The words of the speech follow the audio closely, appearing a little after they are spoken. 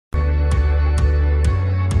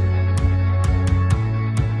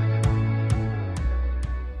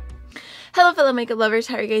Hello fellow makeup lovers,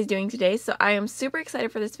 how are you guys doing today? So I am super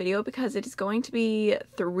excited for this video because it is going to be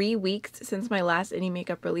 3 weeks since my last any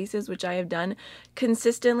makeup releases, which I have done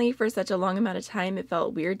consistently for such a long amount of time. It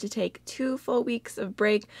felt weird to take 2 full weeks of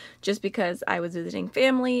break just because I was visiting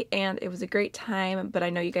family and it was a great time, but I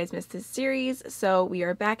know you guys missed this series, so we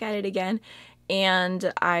are back at it again.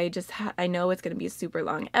 And I know it's going to be a super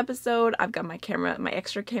long episode. I've got my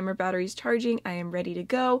extra camera batteries charging. I am ready to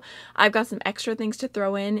go. I've got some extra things to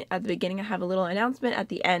throw in. At the beginning, I have a little announcement. At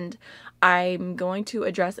the end, I'm going to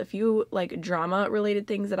address a few like drama related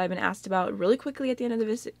things that I've been asked about really quickly at the end of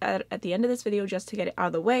this video, just to get it out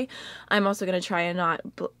of the way. I'm also going to try and not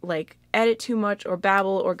like edit too much or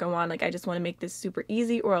babble or go on. Like, I just want to make this super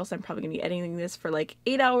easy, or else I'm probably going to be editing this for like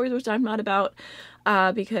 8 hours, which I'm not about,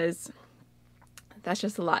 because that's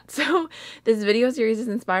just a lot. So this video series is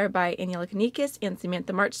inspired by AMYLOVES and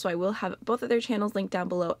Samantha March, so I will have both of their channels linked down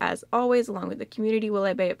below as always, along with the community Will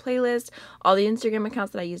I Buy It playlist, all the Instagram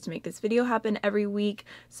accounts that I use to make this video happen every week.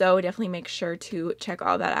 So definitely make sure to check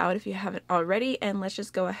all that out if you haven't already, and let's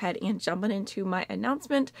just go ahead and jump into my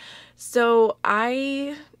announcement. So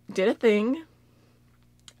I did a thing.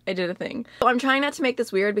 So I'm trying not to make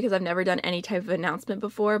this weird because I've never done any type of announcement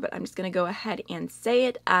before, but I'm just going to go ahead and say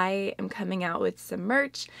it. I am coming out with some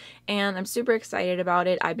merch and I'm super excited about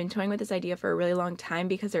it. I've been toying with this idea for a really long time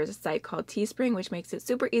because there's a site called Teespring, which makes it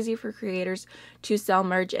super easy for creators to sell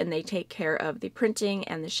merch, and they take care of the printing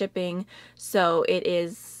and the shipping. So it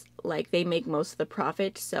is like they make most of the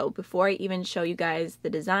profit. So before I even show you guys the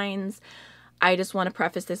designs, I just want to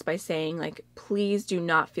preface this by saying, like, please do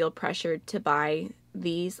not feel pressured to buy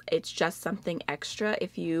these. It's just something extra.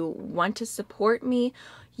 If you want to support me,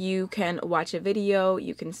 you can watch a video,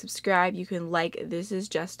 you can subscribe, you can like. This is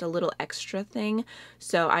just a little extra thing.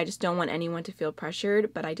 So I just don't want anyone to feel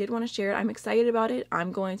pressured, but I did want to share it. I'm excited about it.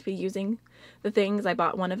 I'm going to be using the things. I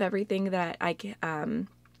bought one of everything that I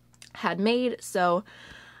had made. So,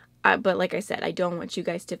 but like I said, I don't want you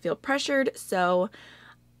guys to feel pressured. So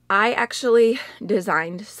I actually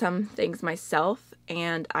designed some things myself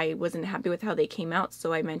and I wasn't happy with how they came out,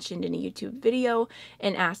 so I mentioned in a YouTube video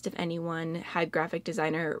and asked if anyone had graphic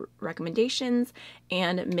designer recommendations.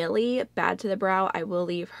 And Millie, Bad to the Brow, I will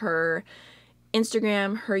leave her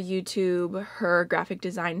Instagram, her YouTube, her graphic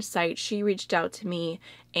design site. She reached out to me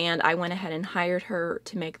and I went ahead and hired her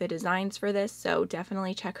to make the designs for this, so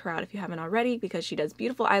definitely check her out if you haven't already, because she does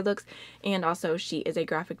beautiful eye looks and also she is a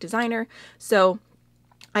graphic designer. So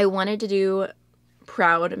I wanted to do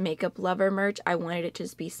proud makeup lover merch. I wanted it to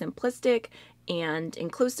just be simplistic and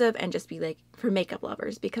inclusive and just be like for makeup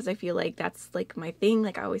lovers, because I feel like that's like my thing.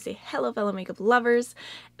 Like I always say, hello fellow makeup lovers.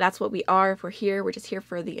 That's what we are. If we're here, we're just here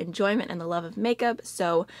for the enjoyment and the love of makeup.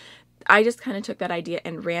 So I just kind of took that idea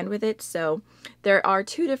and ran with it. So there are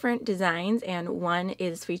 2 different designs, and one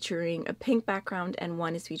is featuring a pink background and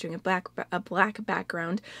one is featuring a black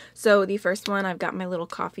background. So the first one, I've got my little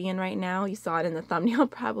coffee in right now. You saw it in the thumbnail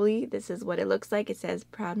probably. This is what it looks like. It says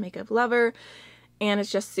Proud Makeup Lover, and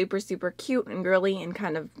it's just super cute and girly and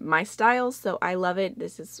kind of my style, so I love it.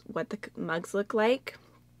 This is what the mugs look like.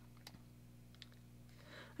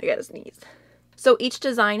 I gotta sneeze. So each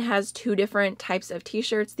design has 2 different types of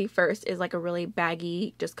t-shirts. The first is like a really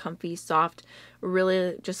baggy, just comfy, soft,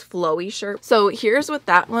 really just flowy shirt. So here's what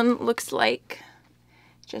that one looks like.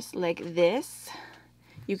 Just like this.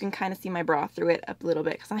 You can kind of see my bra through it a little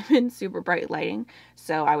bit because I'm in super bright lighting.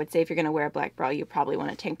 So I would say if you're going to wear a black bra, you probably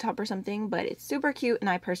want a tank top or something, but it's super cute, and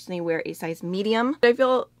I personally wear a size medium. I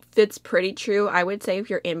feel fits pretty true. I would say if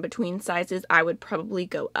you're in between sizes, I would probably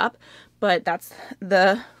go up, but that's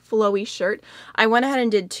the flowy shirt. I went ahead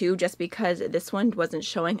and did 2 just because this one wasn't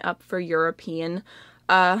showing up for European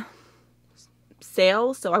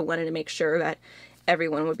sale, so I wanted to make sure that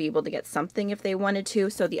everyone would be able to get something if they wanted to.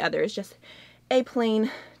 So the other is just a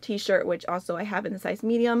plain t-shirt, which also I have in the size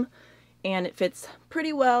medium, and it fits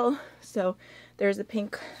pretty well. So there's a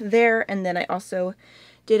pink there, and then I also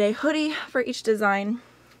did a hoodie for each design,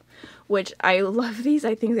 which I love these.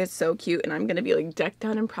 I think they're so cute, and I'm gonna be like decked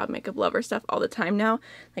out in Proud Makeup Lover stuff all the time now.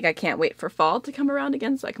 Like, I can't wait for fall to come around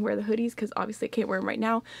again so I can wear the hoodies, because obviously I can't wear them right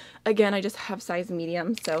now. Again, I just have size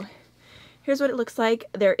medium. So here's what it looks like.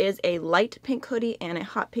 There is a light pink hoodie and a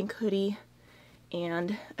hot pink hoodie,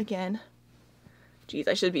 and again, geez,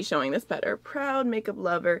 I should be showing this better. Proud Makeup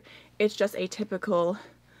Lover. It's just a typical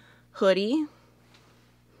hoodie,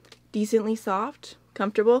 decently soft,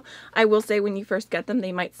 comfortable. I will say when you first get them,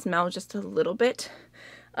 they might smell just a little bit,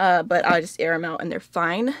 but I'll just air them out and they're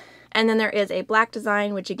fine. And then there is a black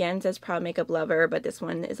design, which again says Proud Makeup Lover, but this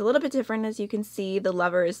one is a little bit different. As you can see, the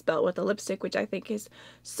lover is spelled with a lipstick, which I think is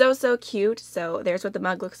so, so cute. So there's what the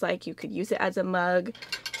mug looks like. You could use it as a mug.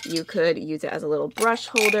 You could use it as a little brush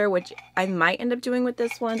holder, which I might end up doing with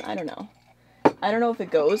this one. I don't know. I don't know if it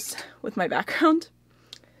goes with my background.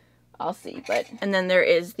 I'll see. And then there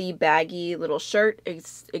is the baggy little shirt.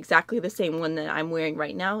 It's exactly the same one that I'm wearing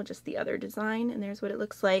right now, just the other design. And there's what it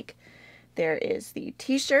looks like. There is the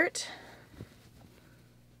t-shirt.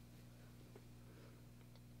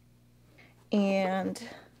 And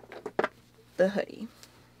the hoodie.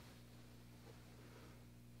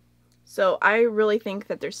 So I really think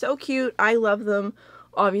that they're so cute. I love them,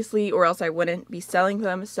 obviously, or else I wouldn't be selling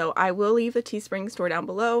them. So I will leave the Teespring store down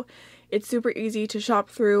below. It's super easy to shop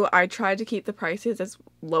through. I tried to keep the prices as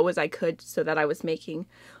low as I could so that I was making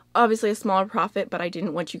obviously a smaller profit, but I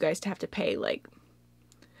didn't want you guys to have to pay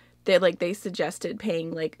they suggested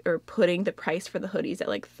paying or putting the price for the hoodies at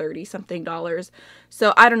like $30 something.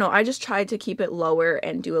 So I don't know. I just tried to keep it lower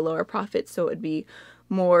and do a lower profit so it would be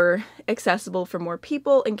more accessible for more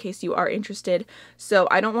people in case you are interested. So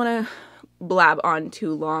I don't want to blab on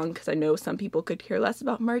too long because I know some people could care less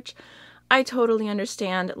about merch. I totally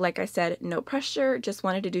understand. Like I said, no pressure. Just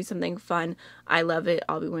wanted to do something fun. I love it.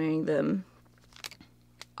 I'll be wearing them.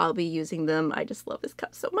 I'll be using them. I just love this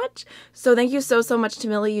cup so much. So thank you so, so much to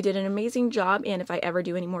Millie. You did an amazing job. And if I ever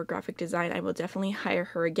do any more graphic design, I will definitely hire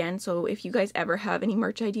her again. So if you guys ever have any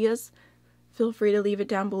merch ideas, feel free to leave it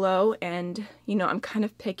down below. And, you know, I'm kind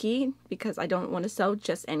of picky because I don't want to sell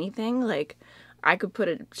just anything. Like, I could put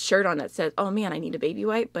a shirt on that says, oh man, I need a baby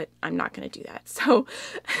wipe, but I'm not going to do that. So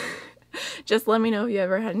just let me know if you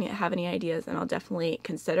ever have any ideas and I'll definitely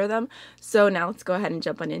consider them. So now let's go ahead and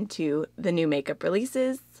jump on into the new makeup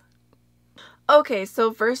releases. Okay,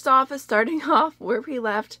 so first off, starting off where we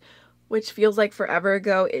left, which feels like forever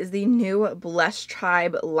ago, is the new Blush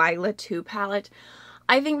Tribe Lila 2 palette.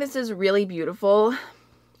 I think this is really beautiful.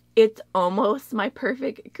 It's almost my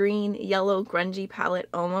perfect green, yellow, grungy palette,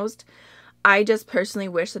 almost. I just personally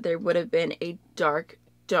wish that there would have been a dark,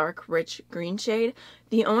 rich green shade.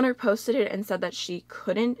 The owner posted it and said that she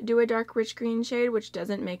couldn't do a dark, rich green shade, which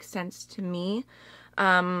doesn't make sense to me.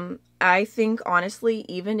 I think, honestly,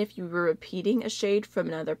 even if you were repeating a shade from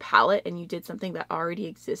another palette and you did something that already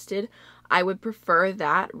existed, I would prefer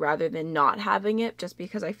that rather than not having it, just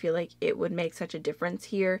because I feel like it would make such a difference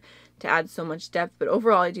here to add so much depth. But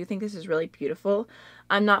overall, I do think this is really beautiful.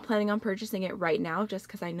 I'm not planning on purchasing it right now just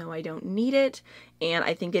because I know I don't need it, and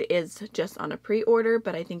I think it is just on a pre-order,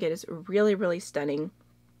 but I think it is really, really stunning.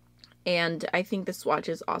 And I think the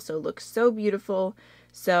swatches also look so beautiful.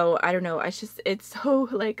 So I don't know, it's so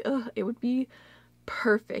like, it would be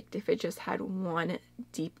perfect if it just had one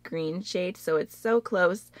deep green shade. So it's so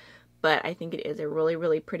close, but I think it is a really,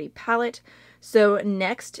 really pretty palette. So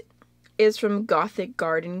next is from Gothic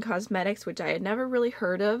Garden Cosmetics, which I had never really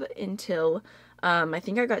heard of until I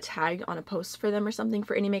think I got tagged on a post for them or something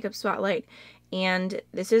for Any Makeup Spotlight. And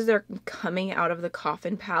this is their Coming Out of the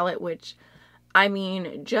Coffin palette, which, I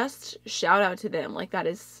mean, just shout out to them. Like, that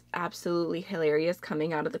is absolutely hilarious,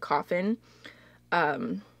 coming out of the coffin. I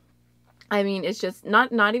mean, it's just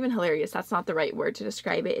not even hilarious. That's not the right word to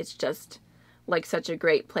describe it. It's just like such a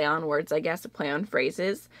great play on words, I guess, a play on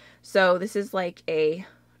phrases. So this is like a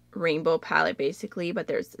rainbow palette basically, but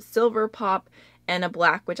there's a silver pop and a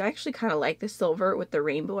black, which I actually kind of like the silver with the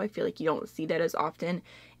rainbow. I feel like you don't see that as often.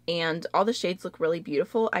 And all the shades look really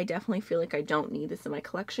beautiful. I definitely feel like I don't need this in my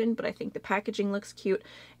collection, but I think the packaging looks cute,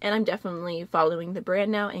 and I'm definitely following the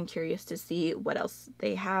brand now and curious to see what else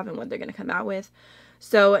they have and what they're going to come out with.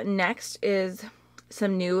 So next is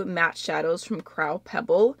some new matte shadows from Crow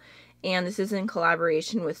Pebble, and this is in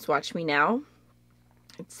collaboration with Swatch Me Now.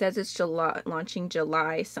 It says it's launching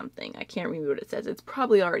July something. I can't remember what it says. It's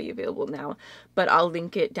probably already available now, but I'll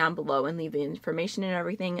link it down below and leave the information and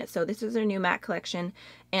everything. So this is their new matte collection,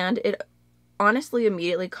 and it honestly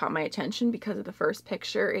immediately caught my attention because of the first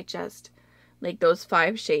picture. It just, like, those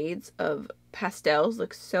 5 shades of pastels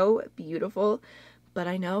look so beautiful, but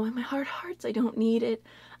I know in my heart of hearts I don't need it.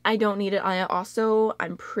 I don't need it.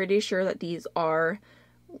 I'm pretty sure that these are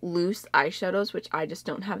loose eyeshadows, which I just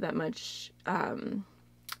don't have that much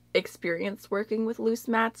experience working with loose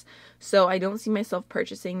mattes, so I don't see myself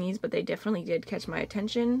purchasing these, but they definitely did catch my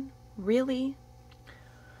attention. Really?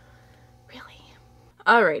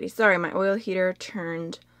 Alrighty, sorry, my oil heater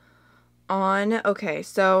turned on. Okay,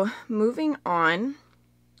 so moving on,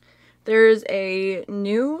 there's a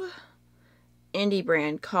new indie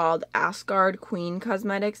brand called Asgard Queen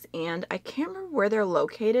Cosmetics, and I can't remember where they're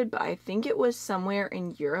located, but I think it was somewhere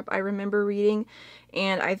in Europe, I remember reading.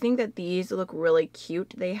 And I think that these look really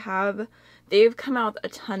cute. They've come out with a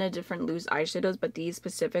ton of different loose eyeshadows, but these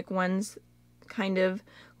specific ones kind of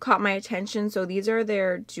caught my attention. So these are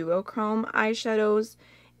their duochrome eyeshadows,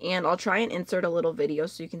 and I'll try and insert a little video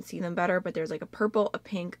so you can see them better. But there's like a purple, a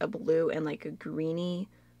pink, a blue, and like a greeny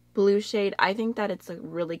blue shade. I think that it's a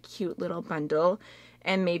really cute little bundle,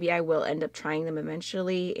 and maybe I will end up trying them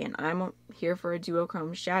eventually. And I'm here for a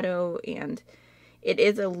duochrome shadow, and it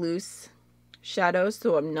is a loose shadow,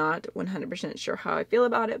 so I'm not 100% sure how I feel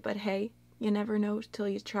about it, but hey, you never know till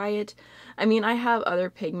you try it. I mean, I have other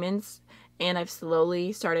pigments and I've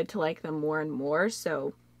slowly started to like them more and more,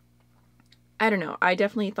 so I don't know. I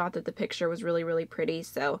definitely thought that the picture was really, really pretty,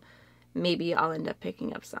 so maybe I'll end up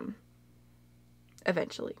picking up some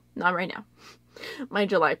eventually. Not right now. My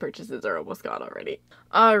July purchases are almost gone already.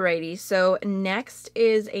 Alrighty, so next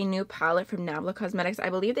is a new palette from Nabla Cosmetics. I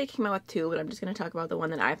believe they came out with two, but I'm just going to talk about the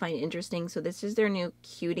one that I find interesting. So this is their new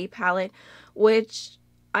Cutie palette, which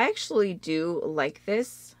I actually do like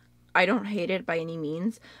this. I don't hate it by any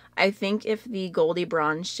means. I think if the Goldie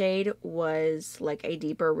Bronze shade was like a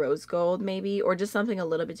deeper rose gold maybe, or just something a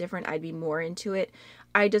little bit different, I'd be more into it.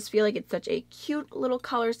 I just feel like it's such a cute little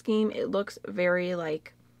color scheme. It looks very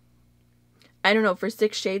like, I don't know, for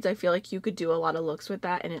 6 shades, I feel like you could do a lot of looks with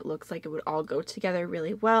that, and it looks like it would all go together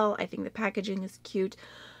really well. I think the packaging is cute.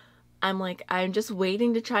 I'm just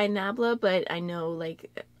waiting to try Nabla, but I know,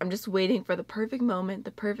 like, I'm just waiting for the perfect moment,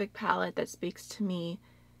 the perfect palette that speaks to me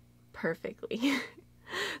perfectly.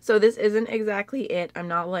 So this isn't exactly it. I'm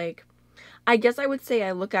not like, I guess I would say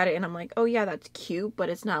I look at it and I'm like, oh yeah, that's cute, but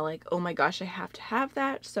it's not like, oh my gosh, I have to have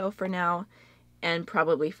that. So for now, and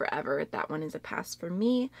probably forever, that one is a pass for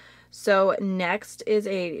me. So next is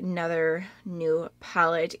another new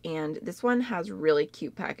palette, and this one has really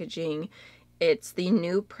cute packaging. It's the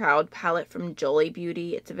new Proud palette from Jolie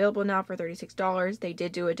Beauty. It's available now for $36. They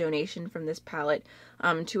did do a donation from this palette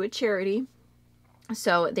to a charity.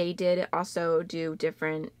 So they did also do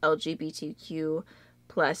different LGBTQ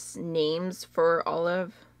plus names for all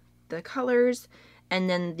of the colors. And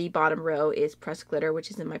then the bottom row is pressed glitter, which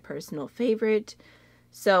is my personal favorite.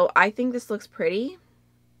 So I think this looks pretty.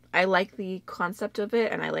 I like the concept of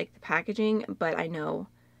it and I like the packaging, but I know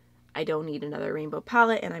I don't need another rainbow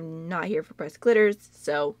palette and I'm not here for pressed glitters,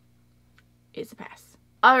 so it's a pass.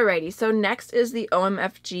 Alrighty, so next is the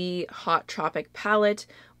OMFG Hot Tropic palette,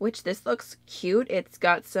 which this looks cute. It's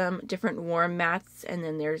got some different warm mattes and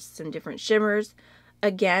then there's some different shimmers.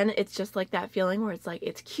 Again, it's just like that feeling where it's like,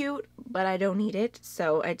 it's cute, but I don't need it,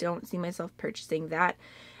 so I don't see myself purchasing that.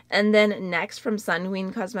 And then next from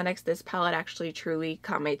Sunqueen Cosmetics, this palette actually truly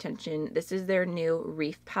caught my attention. This is their new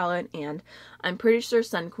Reef palette, and I'm pretty sure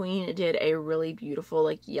Sunqueen did a really beautiful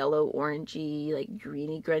like yellow orangey like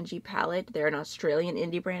greeny grungy palette. They're an Australian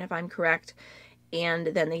indie brand if I'm correct. And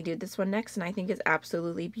then they did this one next and I think it's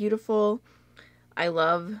absolutely beautiful. I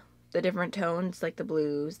love the different tones like the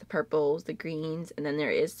blues, the purples, the greens, and then there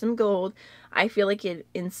is some gold. I feel like it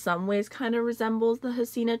in some ways kind of resembles the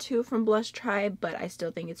Hasina 2 from Blush Tribe, but I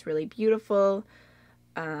still think it's really beautiful.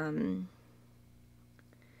 I'm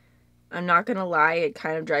not gonna lie, it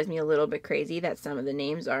kind of drives me a little bit crazy that some of the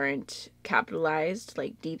names aren't capitalized,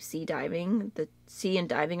 like deep sea diving. The sea and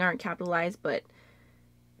diving aren't capitalized, but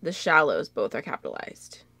the shallows both are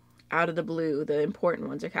capitalized. Out of the blue, the important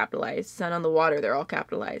ones are capitalized. Sun on the water, they're all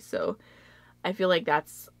capitalized. So I feel like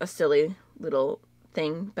that's a silly little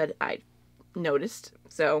thing, but I noticed.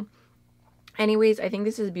 So anyways, I think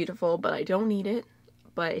this is beautiful, but I don't need it.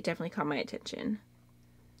 But it definitely caught my attention.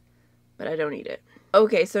 But I don't need it.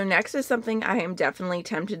 Okay, so next is something I am definitely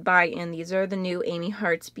tempted by, and these are the new Amy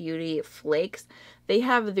Hearts Beauty Flakes. They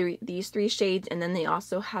have these 3 shades, and then they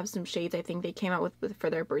also have some shades I think they came out with for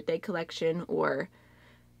their birthday collection or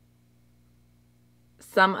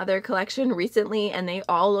some other collection recently, and they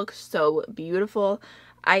all look so beautiful.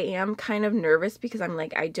 I am kind of nervous because I'm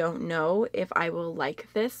like, I don't know if I will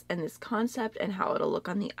like this and this concept and how it'll look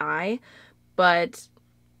on the eye, but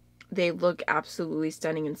they look absolutely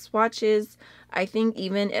stunning in swatches. I think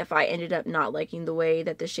even if I ended up not liking the way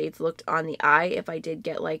that the shades looked on the eye, if I did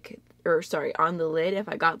get like, or sorry, on the lid, if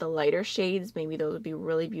I got the lighter shades, maybe those would be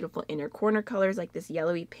really beautiful inner corner colors, like this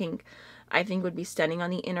yellowy pink I think would be stunning on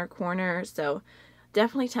the inner corner. So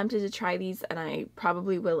definitely tempted to try these, and I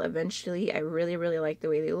probably will eventually. I really, really like the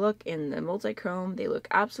way they look in the multi-chrome. They look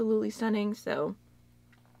absolutely stunning, so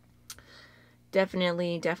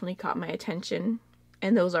definitely caught my attention.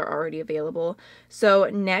 and those are already available. So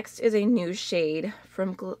next is a new shade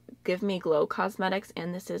from Give Me Glow Cosmetics,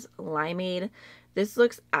 and this is Limeade. This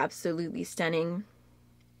looks absolutely stunning.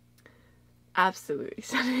 Absolutely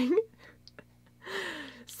stunning.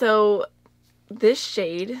 So this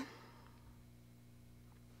shade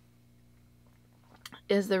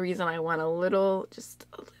is the reason I went just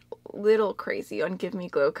a little crazy on Give Me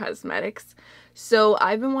Glow Cosmetics. So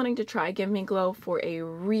I've been wanting to try Give Me Glow for a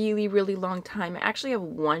really long time. I actually have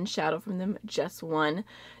one shadow from them, just one,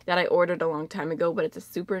 that I ordered a long time ago, but it's a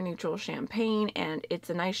super neutral champagne and it's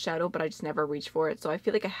a nice shadow, but I just never reached for it. So I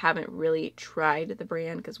feel like I haven't really tried the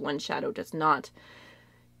brand because one shadow does not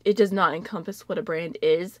encompass what a brand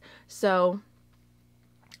is. So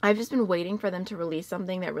I've just been waiting for them to release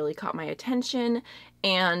something that really caught my attention,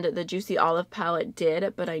 and the Juicy Olive palette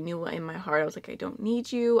did, but I knew in my heart, I was like, I don't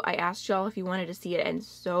need you. I asked y'all if you wanted to see it, and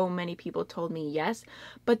so many people told me yes,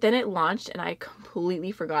 but then it launched and I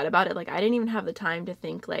completely forgot about it. Like, I didn't even have the time to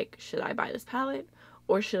think, like, should I buy this palette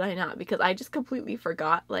or should I not? Because I just completely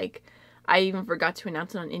forgot. Like, I even forgot to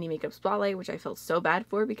announce it on Indie Makeup Spotlight, which I felt so bad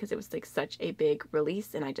for because it was like such a big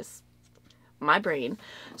release, and my brain.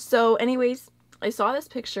 So anyways, I saw this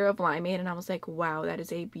picture of Limeade and I was like, wow, that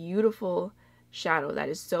is a beautiful shadow. That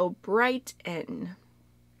is so bright and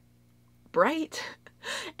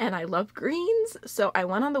I love greens. So I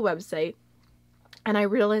went on the website and I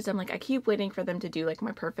realized, I'm like, I keep waiting for them to do like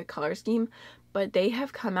my perfect color scheme, but they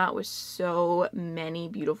have come out with so many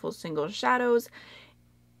beautiful single shadows.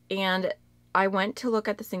 And I went to look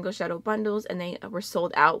at the single shadow bundles and they were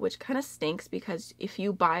sold out, which kind of stinks because if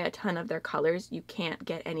you buy a ton of their colors, you can't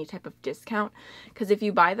get any type of discount. Because if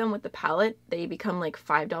you buy them with the palette, they become like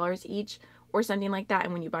 $5 each or something like that.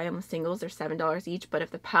 And when you buy them with singles, they're $7 each. But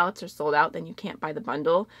if the palettes are sold out, then you can't buy the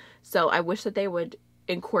bundle. So I wish that they would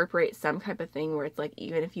incorporate some type of thing where it's like,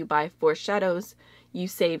 even if you buy 4 shadows, you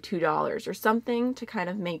save $2 or something to kind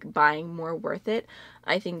of make buying more worth it.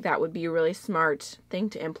 I think that would be a really smart thing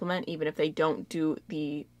to implement, even if they don't do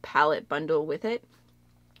the palette bundle with it.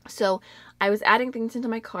 So I was adding things into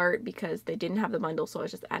my cart because they didn't have the bundle, so I was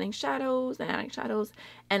just adding shadows, and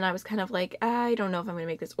I was kind of like, I don't know if I'm going to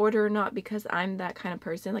make this order or not, because I'm that kind of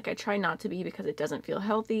person. Like, I try not to be because it doesn't feel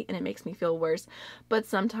healthy and it makes me feel worse, but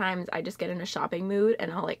sometimes I just get in a shopping mood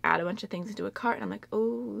and I'll like add a bunch of things into a cart and I'm like,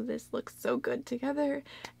 oh, this looks so good together,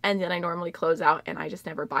 and then I normally close out and I just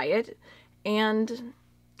never buy it. And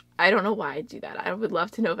I don't know why I do that. I would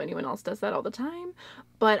love to know if anyone else does that all the time.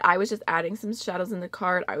 But I was just adding some shadows in the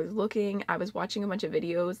cart. I was watching a bunch of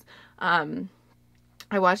videos. I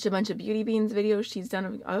watched a bunch of Beauty Beans videos she's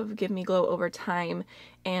done of Give Me Glow over time.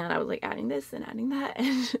 And I was like adding this and adding that.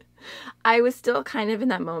 And I was still kind of in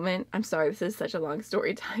that moment. I'm sorry, this is such a long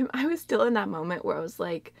story time. I was still in that moment where I was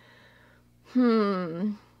like, I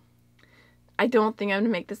don't think I'm gonna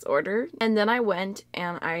make this order. And then I went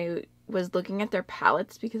and I was looking at their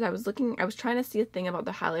palettes because I was trying to see a thing about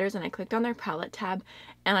the highlighters, and I clicked on their palette tab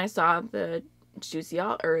and I saw the Juicy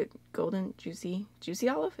Olive, or Golden Juicy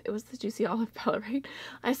Olive? It was the Juicy Olive palette, right?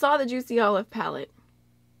 I saw the Juicy Olive palette.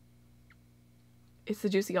 It's the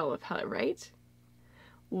Juicy Olive palette, right?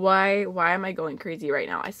 Why am I going crazy right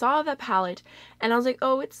now? I saw that palette and I was like,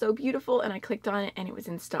 oh, it's so beautiful, and I clicked on it and it was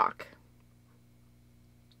in stock.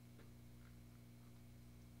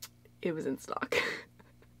 It was in stock.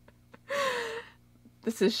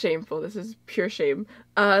 This is shameful. This is pure shame.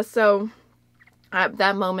 So at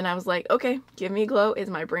that moment I was like, okay, Give Me Glow is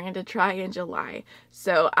my brand to try in July.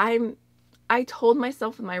 So I told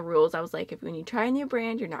myself in my rules, I was like, if when you try a new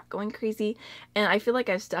brand, you're not going crazy. And I feel like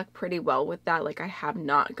I've stuck pretty well with that. Like, I have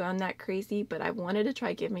not gone that crazy, but I've wanted to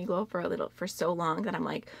try Give Me Glow for so long that I'm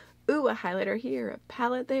like, ooh, a highlighter here, a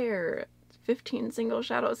palette there, 15 single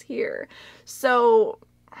shadows here. So,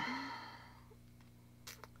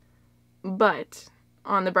 but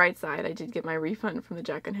on the bright side, I did get my refund from the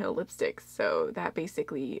Jack & Hill lipsticks, so that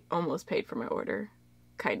basically almost paid for my order.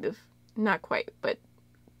 Kind of. Not quite, but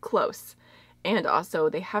close. And also,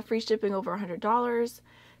 they have free shipping over $100,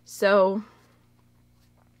 so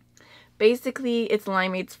basically, it's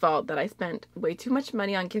Limeade's fault that I spent way too much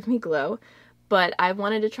money on Give Me Glow, but I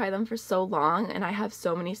wanted to try them for so long, and I have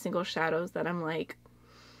so many single shadows that I'm like,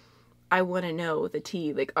 I want to know the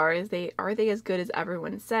tea. Like, are they as good as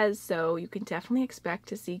everyone says? So you can definitely expect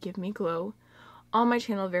to see Give Me Glow on my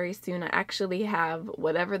channel very soon. I actually have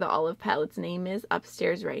whatever the olive palette's name is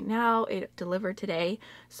upstairs right now. It delivered today,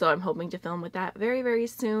 so I'm hoping to film with that very, very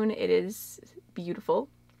soon. It is beautiful,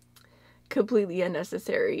 completely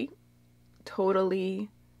unnecessary, totally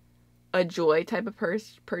a joy type of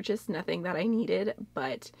purchase, nothing that I needed,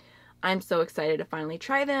 but I'm so excited to finally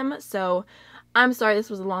try them. So I'm sorry this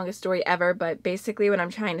was the longest story ever, but basically what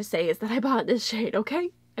I'm trying to say is that I bought this shade, okay?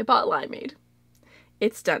 I bought Limeade.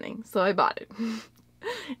 It's stunning, so I bought it.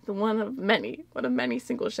 It's one of many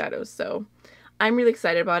single shadows, so I'm really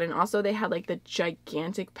excited about it. And also they had like the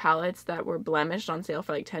gigantic palettes that were blemished on sale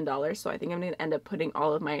for like $10, so I think I'm going to end up putting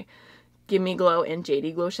all of my Gimme Glow and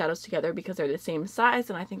JD Glow shadows together because they're the same size,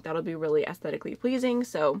 and I think that'll be really aesthetically pleasing.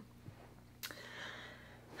 So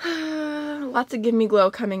lots of Gimme Glow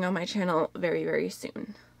coming on my channel very, very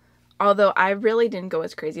soon. Although I really didn't go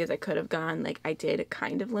as crazy as I could have gone. Like, I did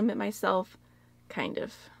kind of limit myself. Kind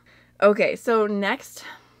of. Okay, so next,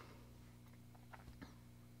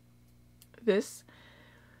 this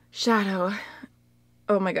shadow.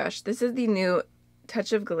 Oh my gosh, this is the new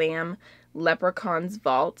Touch of Glam Leprechaun's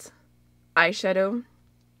Vault eyeshadow.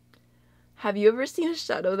 Have you ever seen a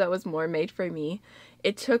shadow that was more made for me?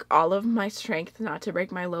 It took all of my strength not to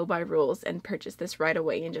break my low buy rules and purchase this right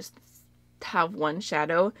away and just have one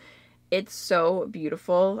shadow. It's so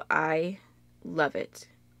beautiful. I love it.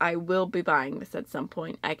 I will be buying this at some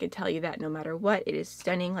point. I can tell you that no matter what. It is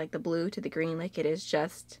stunning, like the blue to the green. Like, it is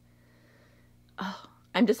just, oh,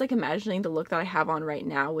 I'm just like imagining the look that I have on right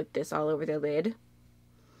now with this all over the lid.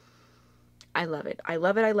 I love it. I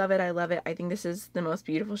love it. I love it. I love it. I think this is the most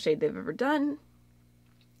beautiful shade they've ever done.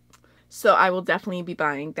 So I will definitely be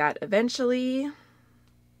buying that eventually.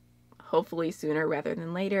 Hopefully sooner rather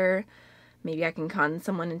than later. Maybe I can con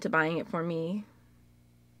someone into buying it for me.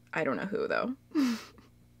 I don't know who, though.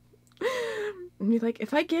 And be like,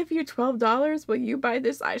 if I give you $12, will you buy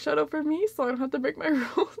this eyeshadow for me so I don't have to break my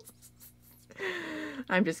rules?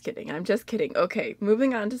 I'm just kidding. I'm just kidding. Okay,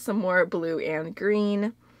 moving on to some more blue and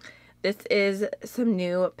green. This is some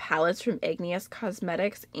new palettes from Igneous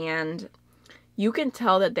Cosmetics, and you can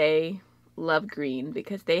tell that they love green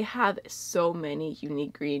because they have so many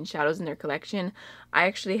unique green shadows in their collection. I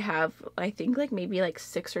actually have, I think, like maybe like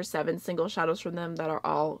 6 or 7 single shadows from them that are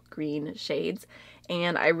all green shades,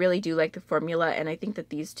 and I really do like the formula, and I think that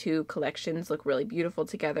these two collections look really beautiful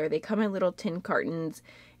together. They come in little tin cartons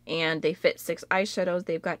and they fit 6 eyeshadows.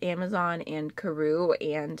 They've got Amazon and Karoo,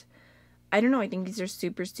 and I don't know, I think these are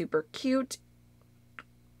super, super cute.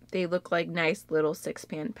 They look like nice little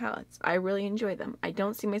 6-pan palettes. I really enjoy them. I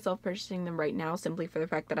don't see myself purchasing them right now simply for the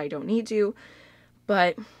fact that I don't need to,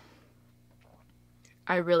 but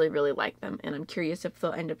I really, really like them, and I'm curious if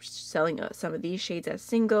they'll end up selling some of these shades as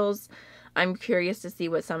singles. I'm curious to see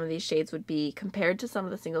what some of these shades would be compared to some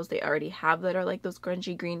of the singles they already have that are like those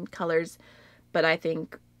grungy green colors, but I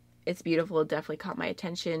think it's beautiful. It definitely caught my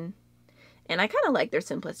attention, and I kind of like their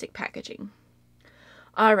simplistic packaging.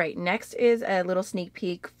 Alright, next is a little sneak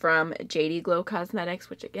peek from JD Glow Cosmetics,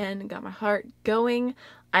 which again got my heart going.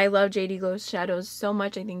 I love JD Glow shadows so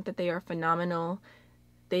much. I think that they are phenomenal.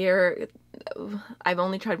 I've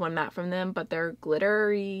only tried one matte from them, but their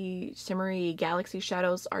glittery, shimmery galaxy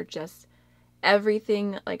shadows are just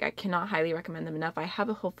everything. Like, I cannot highly recommend them enough. I have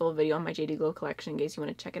a whole full video on my JD Glow collection in case you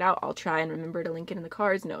want to check it out. I'll try and remember to link it in the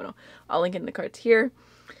cards. No, I'll link it in the cards here.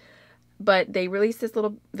 But they released this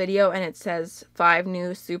little video and it says 5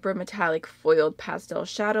 new super metallic foiled pastel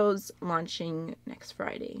shadows launching next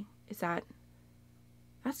Friday.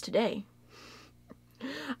 That's today.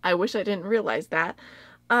 I wish I didn't realize that.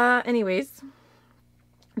 Anyways,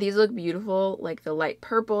 these look beautiful. Like the light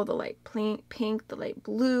purple, the light pink, the light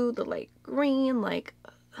blue, the light green. Like,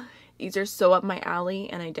 these are so up my alley,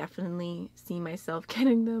 and I definitely see myself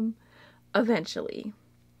getting them eventually.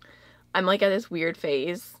 I'm like at this weird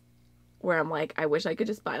phase where I'm like, I wish I could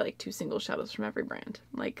just buy like 2 single shadows from every brand.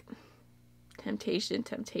 Like,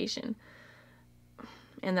 temptation.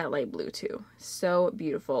 And that light blue too. So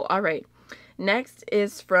beautiful. Alright, next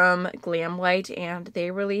is from Glamlight, and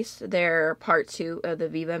they released their part 2 of the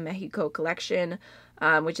Viva Mexico collection,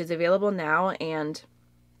 which is available now, and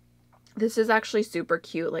this is actually super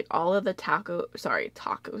cute. Like, all of the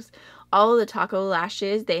all of the taco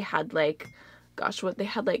lashes, they had like, gosh, what they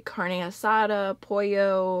had, like carne asada,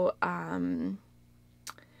 pollo, I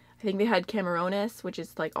think they had camarones, which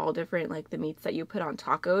is like all different, like the meats that you put on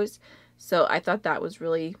tacos. So I thought that was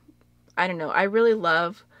really, I don't know, I really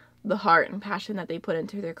love the heart and passion that they put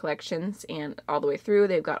into their collections, and all the way through.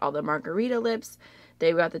 They've got all the margarita lips,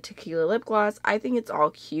 they've got the tequila lip gloss. I think it's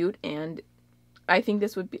all cute, and I think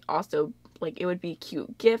this would be also, like, it would be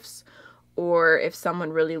cute gifts, or if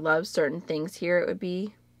someone really loves certain things here, it would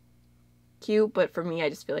be cute. But for me, I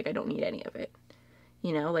just feel like I don't need any of it.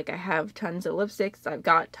 You know, like, I have tons of lipsticks, I've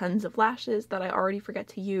got tons of lashes that I already forget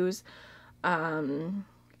to use,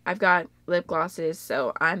 I've got lip glosses,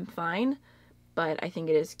 so I'm fine, but I think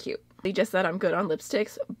it is cute. They just said I'm good on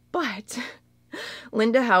lipsticks, but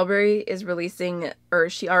Linda Halberry is releasing, or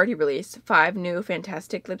she already released, 5 new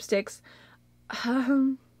Fantastic lipsticks,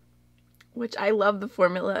 which I love the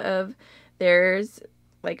formula of. There's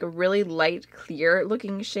like a really light clear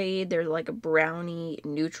looking shade, there's like a brownie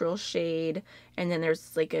neutral shade, and then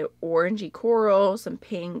there's like an orangey coral, some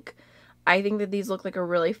pink. I think that these look like a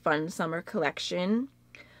really fun summer collection.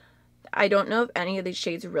 I don't know if any of these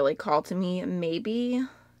shades really call to me. Maybe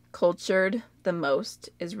Cultured the most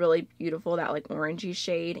is really beautiful, that like orangey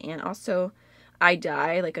shade, and also I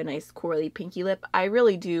Die, like a nice corally pinky lip. I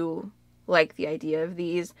really do like the idea of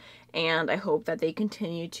these, and I hope that they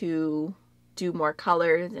continue to do more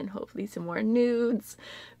colors and hopefully some more nudes,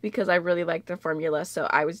 because I really like the formula. So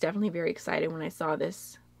I was definitely very excited when I saw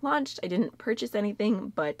this launched. I didn't purchase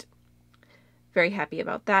anything, but very happy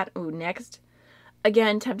about that. Ooh, next.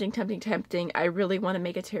 Again, tempting. I really want to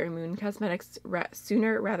make a Terry Moon Cosmetics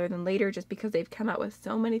sooner rather than later, just because they've come out with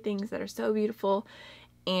so many things that are so beautiful.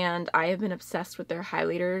 And I have been obsessed with their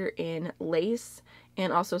highlighter in lace,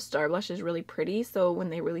 and also Star Blush is really pretty. So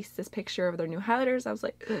when they released this picture of their new highlighters, I was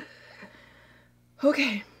like,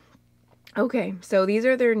 okay. So these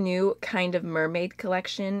are their new kind of mermaid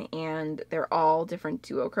collection, and they're all different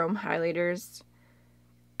duochrome highlighters.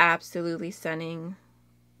 Absolutely stunning,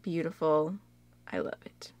 beautiful. I love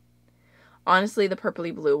it. Honestly, the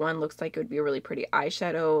purpley blue one looks like it would be a really pretty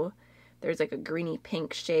eyeshadow. There's like a greeny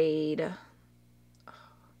pink shade.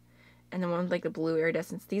 And then one with like the blue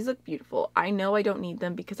iridescence. These look beautiful. I know I don't need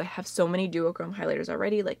them because I have so many duochrome highlighters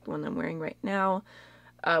already, like the one I'm wearing right now,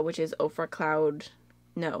 which is Ofra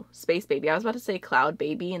Space Baby. I was about to say Cloud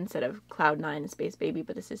Baby instead of Cloud 9 and Space Baby,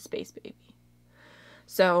 but this is Space Baby.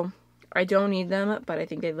 So I don't need them, but I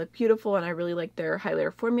think they look beautiful, and I really like their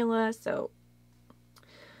highlighter formula, so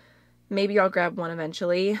maybe I'll grab one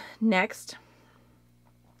eventually. Next,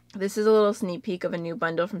 this is a little sneak peek of a new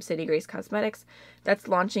bundle from City Grace Cosmetics that's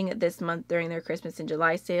launching this month during their Christmas and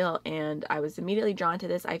July sale, and I was immediately drawn to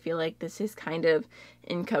this. I feel like this is kind of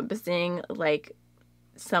encompassing like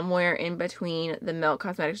somewhere in between the Melt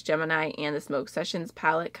Cosmetics Gemini and the Smoke Sessions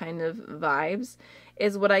palette kind of vibes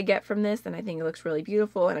is what I get from this, and I think it looks really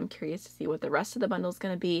beautiful, and I'm curious to see what the rest of the bundle is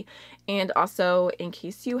going to be. And also, in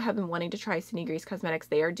case you have been wanting to try City Grace Cosmetics,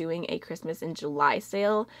 they are doing a Christmas and July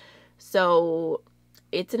sale, so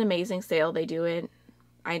it's an amazing sale. They do it,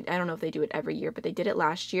 I don't know if they do it every year, but they did it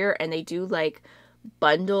last year, and they do like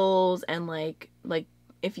bundles, and like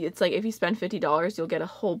if you spend $50, you'll get a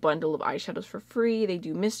whole bundle of eyeshadows for free. They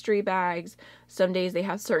do mystery bags. Some days they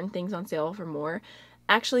have certain things on sale for more.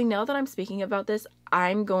 Actually, now that I'm speaking about this,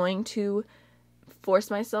 I'm going to not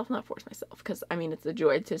force myself, because I mean, it's a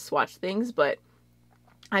joy to swatch things, but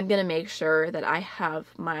I'm going to make sure that I have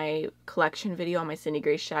my collection video on my Cindy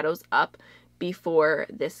Grace shadows up before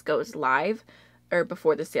this goes live, or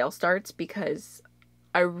before the sale starts, because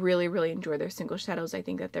I really enjoy their single shadows. I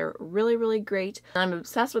think that they're really great. I'm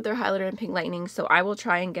obsessed with their highlighter in Pink Lightning, so I will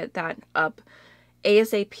try and get that up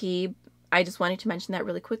ASAP. I just wanted to mention that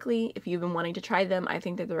really quickly. If you've been wanting to try them, I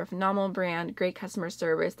think that they're a phenomenal brand, great customer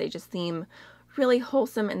service. They just seem really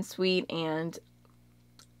wholesome and sweet, and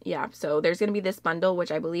yeah, so there's going to be this bundle,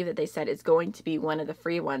 which I believe that they said is going to be one of the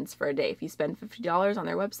free ones for a day. If you spend $50 on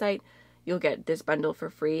their website, you'll get this bundle for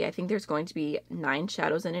free. I think there's going to be 9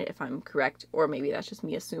 shadows in it, if I'm correct, or maybe that's just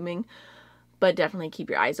me assuming, but definitely keep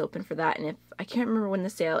your eyes open for that. And if I can't remember when the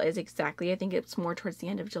sale is exactly, I think it's more towards the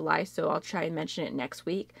end of July, so I'll try and mention it next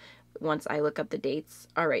week once I look up the dates.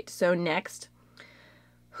 Alright, so next,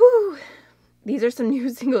 these are some new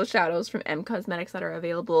single shadows from M Cosmetics that are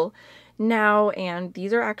available now, and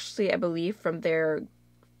these are actually, I believe, from their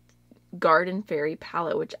Garden Fairy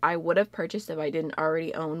palette, which I would have purchased if I didn't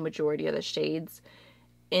already own majority of the shades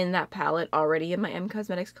in that palette already in my M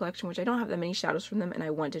Cosmetics collection, which I don't have that many shadows from them, and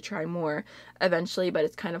I want to try more eventually, but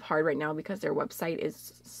it's kind of hard right now because their website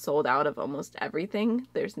is sold out of almost everything.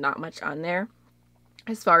 There's not much on there.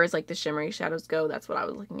 As far as like the shimmery shadows go, that's what I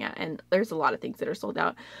was looking at, and there's a lot of things that are sold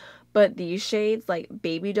out. But these shades, like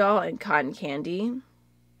Baby Doll and Cotton Candy,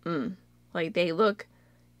 like they look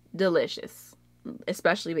delicious.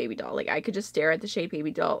 Especially Baby Doll. Like I could just stare at the shade Baby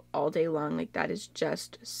Doll all day long. Like that is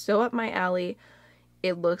just so up my alley.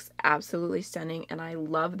 It looks absolutely stunning, and I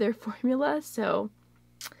love their formula, so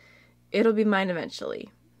it'll be mine eventually.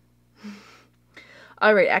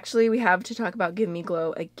 Alright, actually we have to talk about Give Me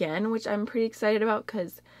Glow again, which I'm pretty excited about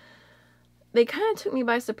because they kind of took me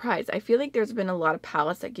by surprise. I feel like there's been a lot of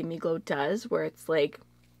palettes that Give Me Glow does where it's like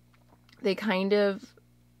they kind of,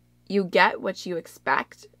 you get what you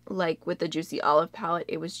expect. Like with the Juicy Olive palette,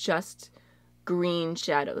 it was just green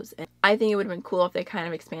shadows, and I think it would have been cool if they kind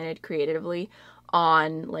of expanded creatively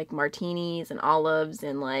on like martinis and olives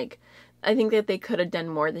and like I think that they could have done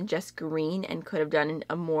more than just green and could have done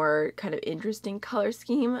a more kind of interesting color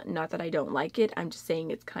scheme. Not that I don't like it, I'm just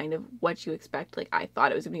saying it's kind of what you expect. Like, I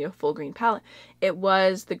thought it was gonna be a full green palette. It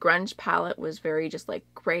was. The grunge palette was very just like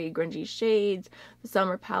gray, grungy shades. The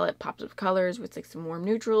summer palette popped of colors with like some warm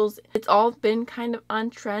neutrals. It's all been kind of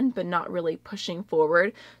on trend, but not really pushing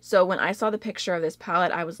forward. So when I saw the picture of this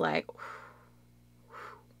palette, I was like,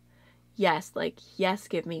 yes, like, yes,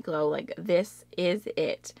 give me glow. Like, this is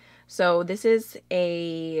it. So this is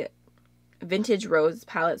a vintage rose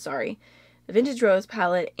palette, sorry. The vintage rose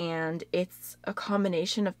palette, and it's a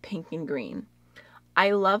combination of pink and green.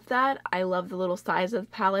 I love that. I love the little size of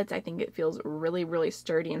the palettes. I think it feels really, really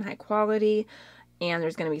sturdy and high quality. And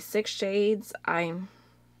there's going to be 6 shades. I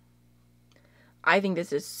think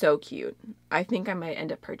this is so cute. I think I might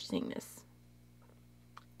end up purchasing this.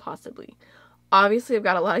 Possibly. Obviously, I've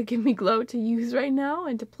got a lot of Give Me Glow to use right now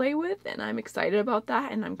and to play with, and I'm excited about that,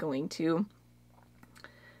 and I'm going to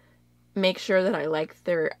make sure that I like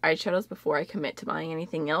their eyeshadows before I commit to buying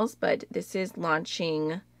anything else. But this is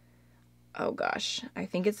launching, oh gosh, I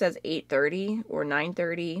think it says 8:30 or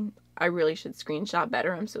 9:30. I really should screenshot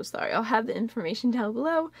better. I'm so sorry. I'll have the information down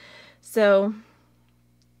below. So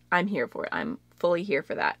I'm here for it. I'm fully here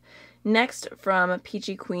for that. Next, from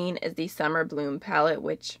Peachy Queen, is the Summer Bloom palette,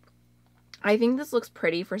 which I think this looks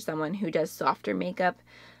pretty for someone who does softer makeup.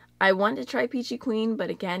 I want to try Peachy Queen, but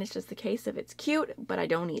again, it's just the case of it's cute, but I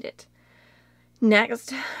don't need it.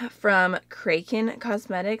 Next, from Kraken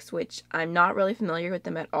Cosmetics, which I'm not really familiar with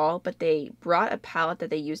them at all, but they brought a palette that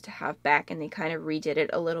they used to have back and they kind of redid it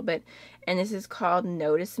a little bit. And this is called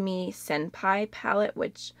Notice Me Senpai palette,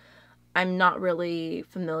 which I'm not really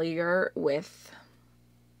familiar with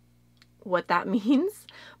what that means.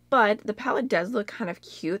 But the palette does look kind of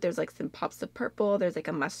cute. There's like some pops of purple. There's like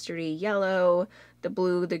a mustardy yellow, the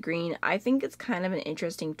blue, the green. I think it's kind of an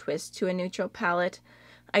interesting twist to a neutral palette.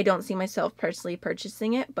 I don't see myself personally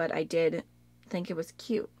purchasing it, but I did think it was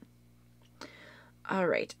cute. All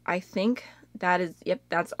right. I think that is, yep,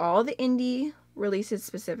 that's all the indie releases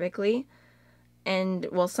specifically. And,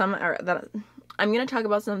 well, some are, that I'm going to talk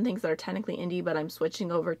about some things that are technically indie, but I'm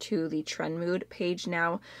switching over to the Trend Mood page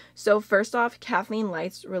now. So first off, Kathleen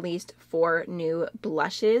Lights released 4 new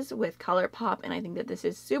blushes with ColourPop, and I think that this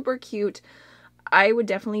is super cute. I would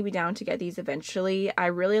definitely be down to get these eventually. I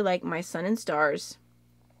really like My Sun and Stars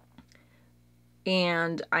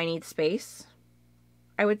and I Need Space,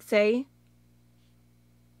 I would say.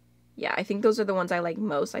 Yeah, I think those are the ones I like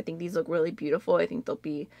most. I think these look really beautiful. I think they'll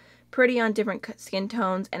be pretty on different skin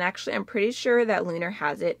tones, and actually I'm pretty sure that Lunar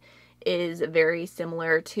Has It is very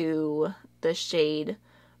similar to the shade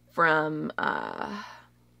from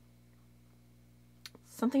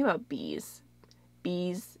something about bees,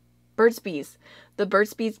 Burt's Bees, the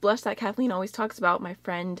Burt's Bees blush that Kathleen always talks about. My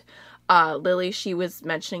friend Lily, she was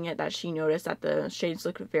mentioning it, that she noticed that the shades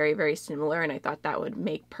look very, very similar, and I thought that would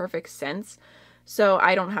make perfect sense. So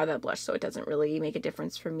I don't have that blush, so it doesn't really make a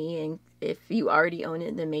difference for me. And if you already own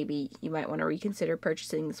it, then maybe you might want to reconsider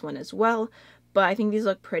purchasing this one as well. But I think these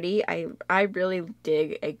look pretty. I really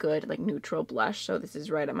dig a good like neutral blush, so this is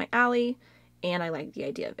right up my alley, and I like the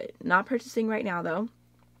idea of it. Not purchasing right now though.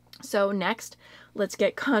 So next, let's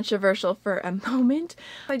get controversial for a moment.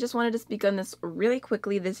 I just wanted to speak on this really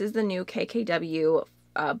quickly. This is the new KKW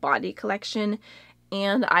body collection.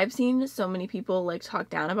 And I've seen so many people like talk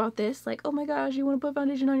down about this, like, oh my gosh, you want to put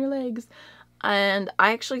foundation on your legs. And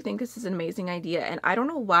I actually think this is an amazing idea, and I don't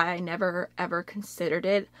know why I never ever considered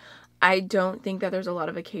it. I don't think that there's a lot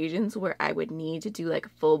of occasions where I would need to do like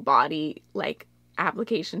full body like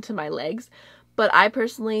application to my legs. But I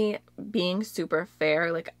personally, being super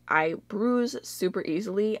fair, like I bruise super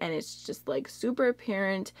easily and it's just like super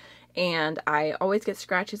apparent, and I always get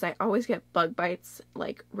scratches. I always get bug bites,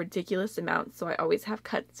 like ridiculous amounts. So I always have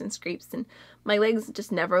cuts and scrapes, and my legs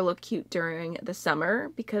just never look cute during the summer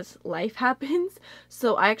because life happens.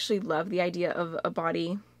 So I actually love the idea of a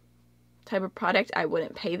body type of product. I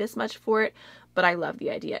wouldn't pay this much for it, but I love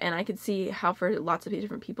the idea, and I could see how for lots of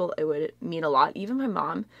different people it would mean a lot. Even my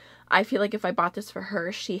mom, I feel like if I bought this for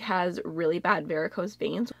her, she has really bad varicose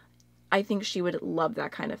veins. I think she would love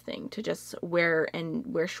that kind of thing, to just wear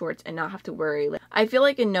shorts and not have to worry. Like, I feel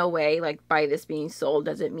like in no way, like by this being sold,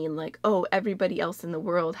 does it mean like, oh, everybody else in the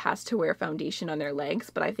world has to wear foundation on their legs.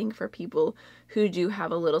 But I think for people who do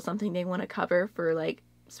have a little something they want to cover for like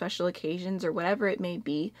special occasions or whatever it may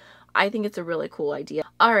be, I think it's a really cool idea.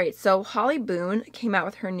 All right, so Holly Boone came out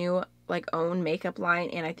with her new like own makeup line,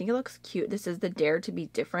 and I think it looks cute. This is the Dare to Be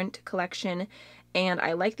Different collection, and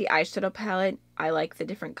I like the eyeshadow palette. I like the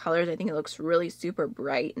different colors. I think it looks really super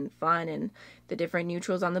bright and fun, and the different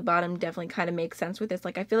neutrals on the bottom definitely kind of make sense with this.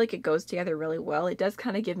 Like, I feel like it goes together really well. It does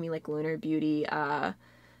kind of give me like Lunar Beauty,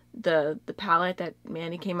 the palette that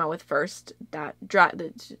Mandy came out with first, that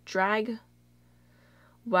drag.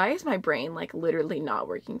 Why is my brain like literally not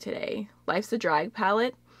working today? Life's a Drag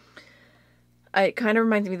palette. It kind of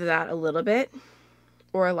reminds me of that a little bit,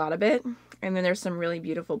 or a lot of it. And then there's some really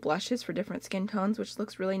beautiful blushes for different skin tones, which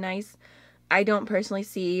looks really nice. I don't personally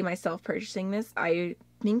see myself purchasing this. I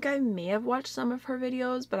think I may have watched some of her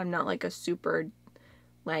videos, but I'm not like a super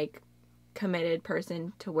like committed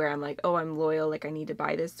person to where I'm like, oh, I'm loyal, like I need to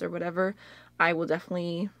buy this or whatever. I will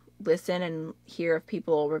definitely listen and hear if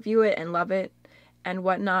people review it and love it and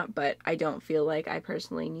whatnot, but I don't feel like I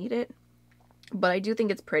personally need it. But I do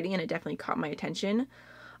think it's pretty, and it definitely caught my attention.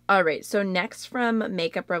 Alright, so next from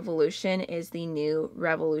Makeup Revolution is the new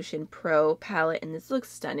Revolution Pro palette, and this looks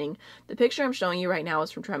stunning. The picture I'm showing you right now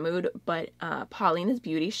is from Tremood, but Paulina's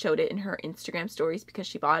Beauty showed it in her Instagram stories because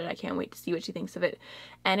she bought it. I can't wait to see what she thinks of it.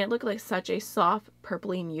 And it looked like such a soft,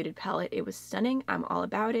 purpley muted palette. It was stunning. I'm all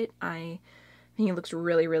about it. I think it looks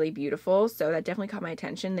really, really beautiful, so that definitely caught my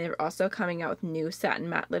attention. They're also coming out with new satin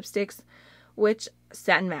matte lipsticks, which,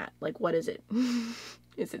 satin matte, like what is it?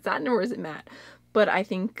 Is it satin or is it matte? But I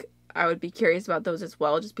think I would be curious about those as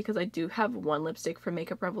well, just because I do have one lipstick from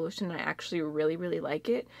Makeup Revolution and I actually really, really like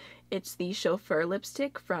it. It's the Chauffeur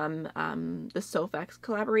lipstick from the Sofx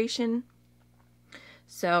collaboration.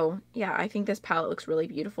 So yeah, I think this palette looks really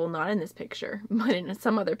beautiful, not in this picture, but in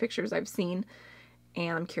some other pictures I've seen,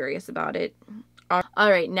 and I'm curious about it.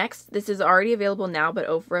 Alright, next, this is already available now, but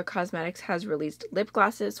Ofra Cosmetics has released lip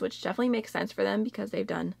glosses, which definitely makes sense for them because they've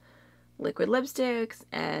done liquid lipsticks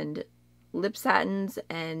and lip satins,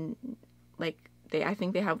 and like I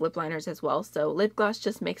think they have lip liners as well, so lip gloss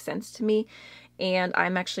just makes sense to me, and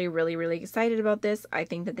I'm actually really, really excited about this. I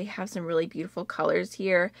think that they have some really beautiful colors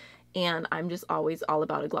here, and I'm just always all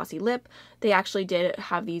about a glossy lip. They actually did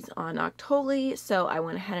have these on Octoly, so I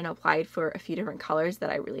went ahead and applied for a few different colors that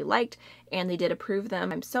I really liked, and they did approve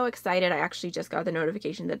them. I'm so excited. I actually just got the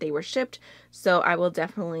notification that they were shipped, so I will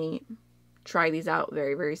definitely try these out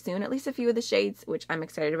very, very soon, at least a few of the shades, which I'm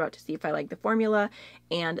excited about to see if I like the formula.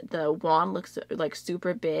 And the wand looks like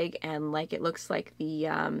super big, and like it looks like the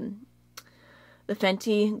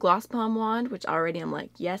Fenty Gloss Bomb wand, which already I'm like,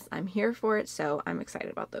 yes, I'm here for it, so I'm excited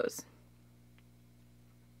about those.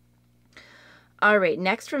 Alright,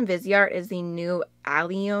 next from Viseart is the new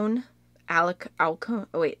Alcone. I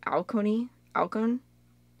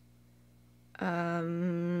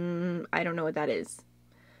don't know what that is.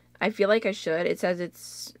 I feel like I should. It says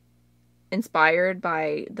it's inspired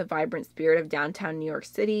by the vibrant spirit of downtown New York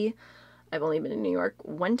City. I've only been in New York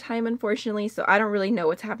one time, unfortunately, so I don't really know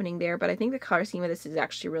what's happening there, but I think the color scheme of this is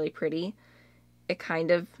actually really pretty. It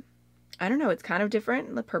kind of, I don't know, it's kind of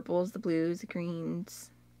different. The purples, the blues, the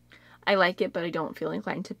greens. I like it, but I don't feel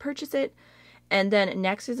inclined to purchase it. And then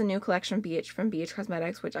next is a new collection from BH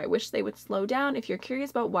Cosmetics, which I wish they would slow down. If you're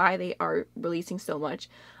curious about why they are releasing so much,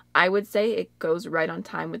 I would say it goes right on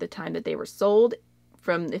time with the time that they were sold,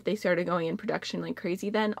 from if they started going in production like crazy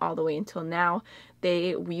then all the way until now.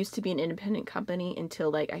 They used to be an independent company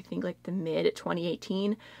until like I think like the mid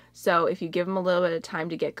 2018. So if you give them a little bit of time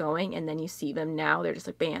to get going and then you see them now, they're just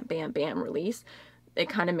like bam, bam, bam release. It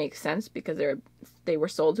kind of makes sense because they were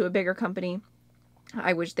sold to a bigger company.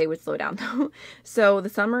 I wish they would slow down though. So the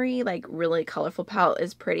summery, like really colorful palette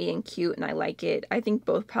is pretty and cute, and I like it. I think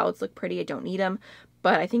both palettes look pretty. I don't need them.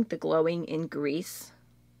 But I think the glowing in grease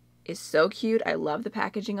is so cute. I love the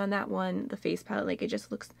packaging on that one. The face palette, like it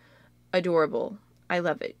just looks adorable. I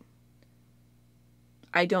love it.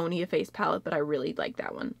 I don't need a face palette, but I really like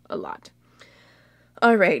that one a lot.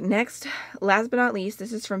 Alright, next, last but not least,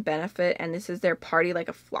 this is from Benefit, and this is their Party Like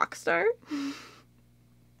a Flock Star.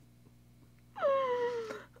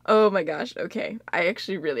 Oh my gosh, okay. I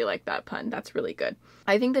actually really like that pun. That's really good.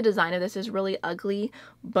 I think the design of this is really ugly,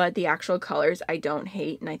 but the actual colors I don't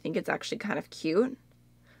hate, and I think it's actually kind of cute.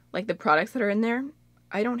 Like the products that are in there,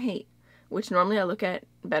 I don't hate. Which normally I look at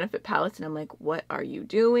Benefit palettes and I'm like, what are you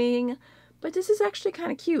doing? But this is actually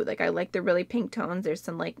kind of cute. Like I like the really pink tones. There's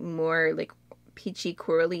some like more like peachy,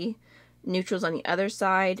 corally neutrals on the other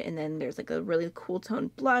side, and then there's like a really cool tone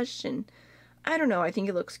blush, and I don't know, I think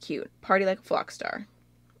it looks cute. Party Like a Flock Star.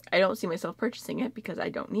 I don't see myself purchasing it because I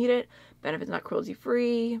don't need it. Benefit's not cruelty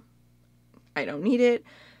free. I don't need it,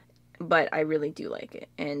 but I really do like it.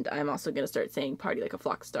 And I'm also going to start saying Party Like a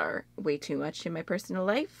Flock Star way too much in my personal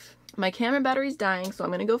life. My camera battery's dying, so I'm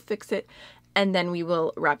going to go fix it, and then we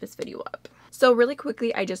will wrap this video up. So really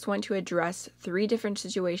quickly, I just want to address 3 different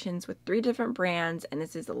situations with 3 different brands, and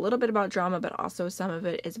this is a little bit about drama, but also some of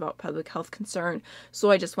it is about public health concern.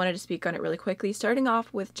 So I just wanted to speak on it really quickly. Starting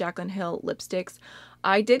off with Jaclyn Hill lipsticks.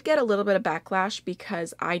 I did get a little bit of backlash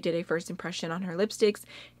because I did a first impression on her lipsticks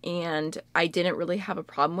and I didn't really have a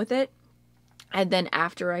problem with it. And then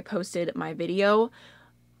after I posted my video,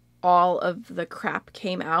 all of the crap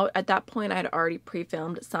came out. At that point, I had already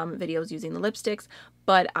pre-filmed some videos using the lipsticks,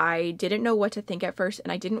 but I didn't know what to think at first,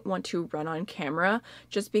 and I didn't want to run on camera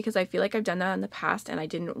just because I feel like I've done that in the past, and I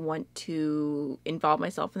didn't want to involve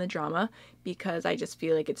myself in the drama because I just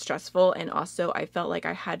feel like it's stressful, and also I felt like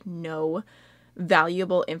I had no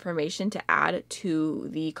valuable information to add to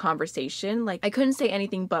the conversation. Like, I couldn't say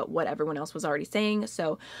anything but what everyone else was already saying,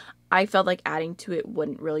 so I felt like adding to it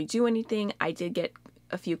wouldn't really do anything. I did get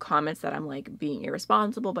a few comments that I'm like being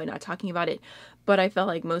irresponsible by not talking about it, but I felt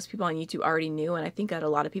like most people on YouTube already knew, and I think that a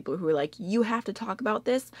lot of people who were like, you have to talk about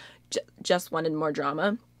this, just wanted more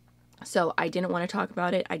drama. So I didn't want to talk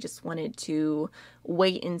about it. I just wanted to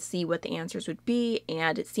wait and see what the answers would be,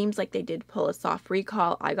 and it seems like they did pull a soft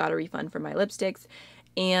recall. I got a refund for my lipsticks,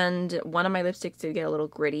 and one of my lipsticks did get a little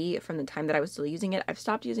gritty from the time that I was still using it. I've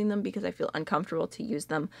stopped using them because I feel uncomfortable to use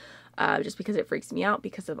them, just because it freaks me out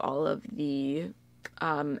because of all of the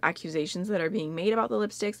accusations that are being made about the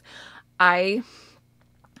lipsticks. I've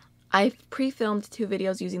pre-filmed 2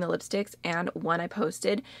 videos using the lipsticks and one I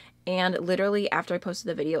posted, and literally after I posted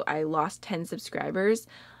the video I lost 10 subscribers,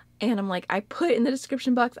 and I'm like, I put in the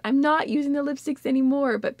description box I'm not using the lipsticks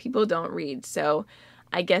anymore, but people don't read, so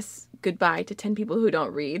I guess goodbye to 10 people who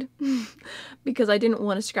don't read because I didn't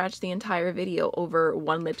want to scratch the entire video over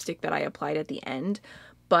one lipstick that I applied at the end.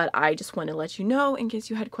 But I just want to let you know, in case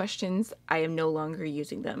you had questions, I am no longer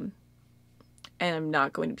using them. And I'm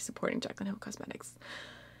not going to be supporting Jaclyn Hill Cosmetics.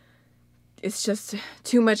 It's just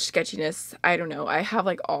too much sketchiness. I don't know. I have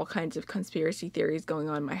like all kinds of conspiracy theories going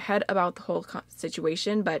on in my head about the whole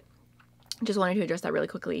situation, but just wanted to address that really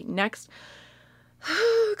quickly. Next,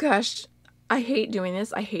 oh gosh, I hate doing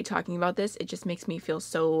this. I hate talking about this. It just makes me feel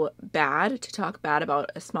so bad to talk bad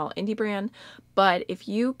about a small indie brand. But if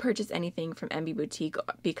you purchase anything from MB Boutique,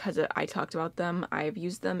 because I talked about them, I've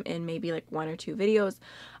used them in maybe like 1 or 2 videos,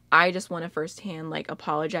 I just want to firsthand like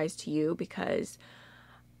apologize to you because,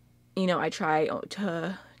 you know, I try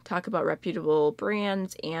to talk about reputable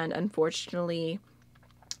brands, and unfortunately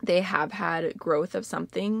they have had growth of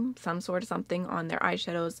something, some sort of something on their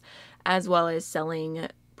eyeshadows, as well as selling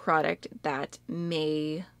product that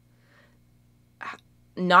may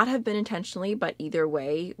not have been intentionally, but either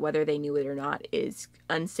way, whether they knew it or not, is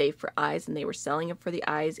unsafe for eyes, and they were selling it for the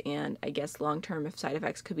eyes, and I guess long-term side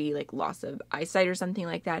effects could be like loss of eyesight or something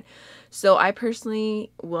like that. So I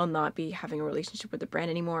personally will not be having a relationship with the brand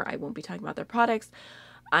anymore. I won't be talking about their products.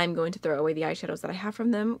 I'm going to throw away the eyeshadows that I have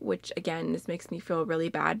from them, which again, this makes me feel really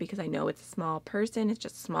bad because I know it's a small person, it's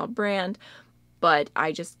just a small brand, but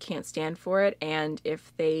I just can't stand for it. And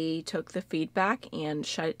if they took the feedback and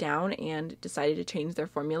shut it down and decided to change their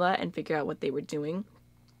formula and figure out what they were doing,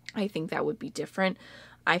 I think that would be different.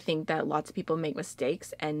 I think that lots of people make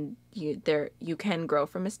mistakes, and you can grow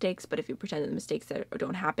from mistakes, but if you pretend that the mistakes that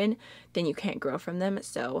don't happen, then you can't grow from them.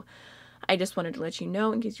 So I just wanted to let you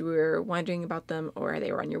know, in case you were wondering about them or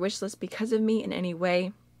they were on your wish list because of me in any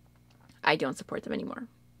way, I don't support them anymore.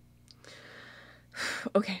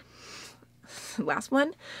 Okay. Last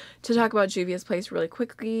one, to talk about Juvia's Place really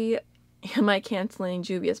quickly. Am I canceling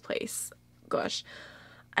Juvia's Place? Gosh,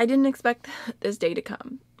 I didn't expect this day to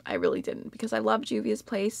come. I really didn't, because I love Juvia's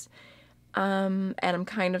Place, and I'm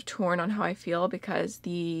kind of torn on how I feel because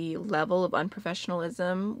the level of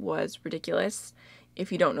unprofessionalism was ridiculous.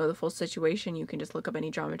 If you don't know the full situation, you can just look up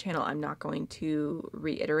any drama channel. I'm not going to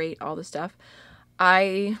reiterate all the stuff.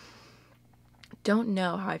 I don't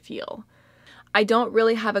know how I feel. I don't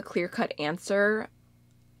really have a clear-cut answer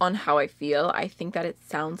on how I feel. I think that it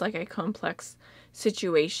sounds like a complex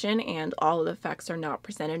situation and all of the facts are not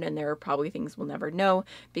presented, and there are probably things we'll never know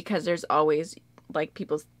because there's always, like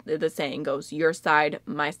the saying goes, your side,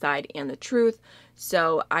 my side, and the truth.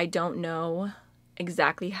 So I don't know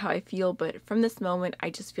exactly how I feel, but from this moment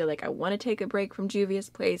I just feel like I want to take a break from Juvia's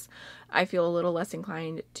Place. I feel a little less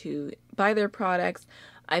inclined to buy their products.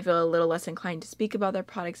 I feel a little less inclined to speak about their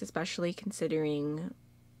products, especially considering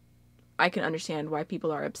I can understand why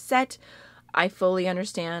people are upset. I fully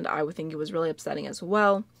understand. I would think it was really upsetting as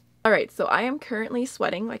well. Alright, so I am currently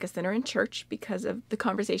sweating like a sinner in church because of the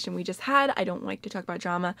conversation we just had. I don't like to talk about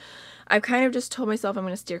drama. I've kind of just told myself I'm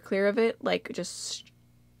going to steer clear of it.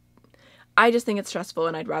 I just think it's stressful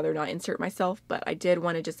and I'd rather not insert myself, but I did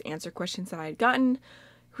want to just answer questions that I had gotten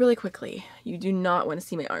really quickly, you do not want to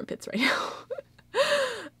see my armpits right now.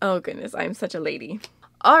 Oh goodness, I'm such a lady.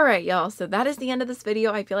 Alright y'all, so that is the end of this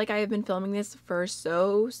video. I feel like I have been filming this for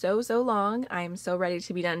so long. I am so ready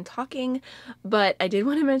to be done talking, but I did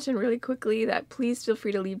want to mention really quickly that please feel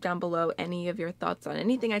free to leave down below any of your thoughts on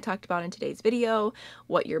anything I talked about in today's video,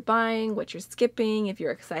 what you're buying, what you're skipping, if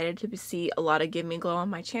you're excited to see a lot of Give Me Glow on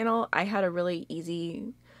my channel. I had a really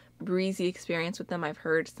easy, breezy experience with them. I've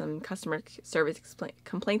heard some customer service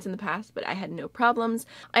complaints in the past, but I had no problems.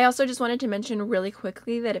 I also just wanted to mention really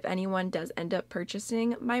quickly that if anyone does end up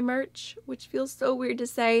purchasing my merch, which feels so weird to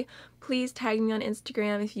say, please tag me on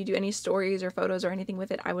Instagram if you do any stories or photos or anything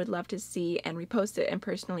with it. I would love to see and repost it and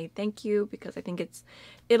personally thank you, because I think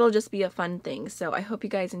it'll just be a fun thing. So I hope you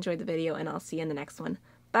guys enjoyed the video, and I'll see you in the next one.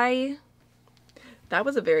 Bye! That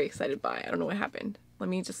was a very excited bye. I don't know what happened. Let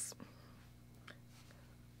me just...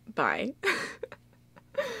 Bye.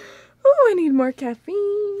 Oh, I need more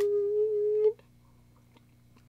caffeine.